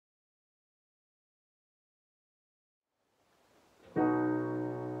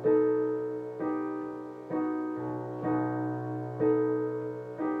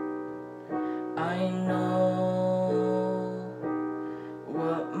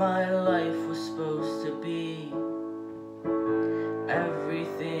my life was supposed to be.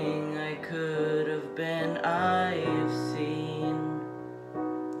 Everything I could have been, I've seen.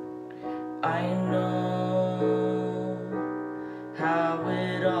 I know how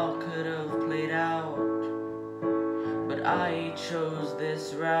it all could have played out, but I chose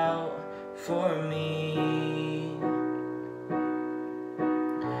this route for me.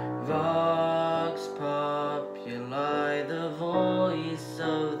 Vox Populi, the voice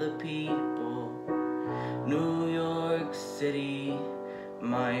of the people. New York City,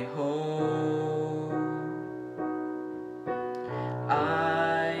 my home.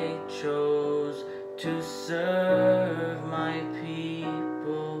 I chose to serve my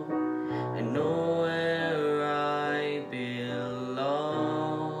people. I know where I belong.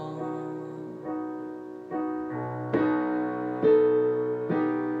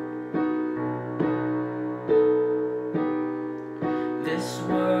 This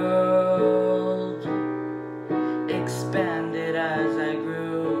world expanded as I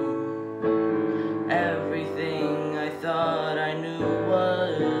grew. Everything I thought I knew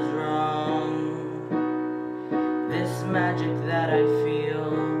was wrong. This magic that I feel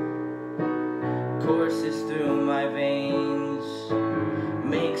courses through my veins,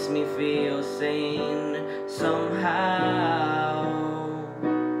 makes me feel sane somehow.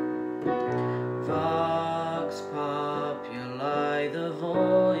 Vox Populi, the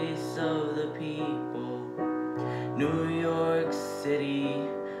voice of the people. New York City,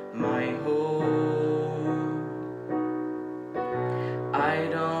 my home. I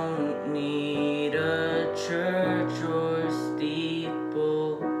don't need a church or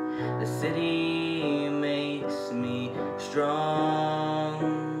steeple. The city makes me strong,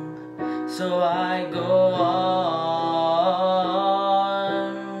 so I go on.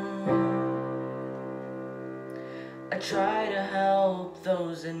 I try to help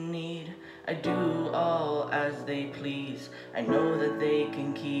those in need. I do all as they please. I know that they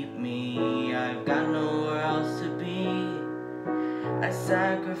can keep me. I've got nowhere else to be. I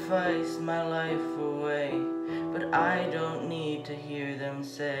sacrificed my life away, but I don't need to hear them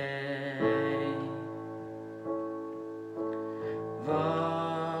say.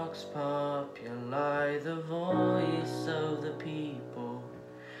 Vox Populi, the voice of the people.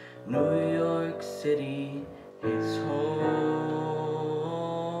 New York City, his home.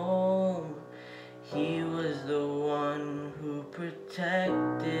 He was the one who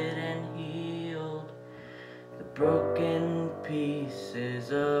protected and healed the broken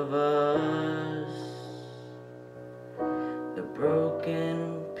pieces of us. The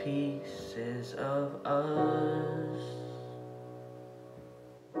broken pieces of us.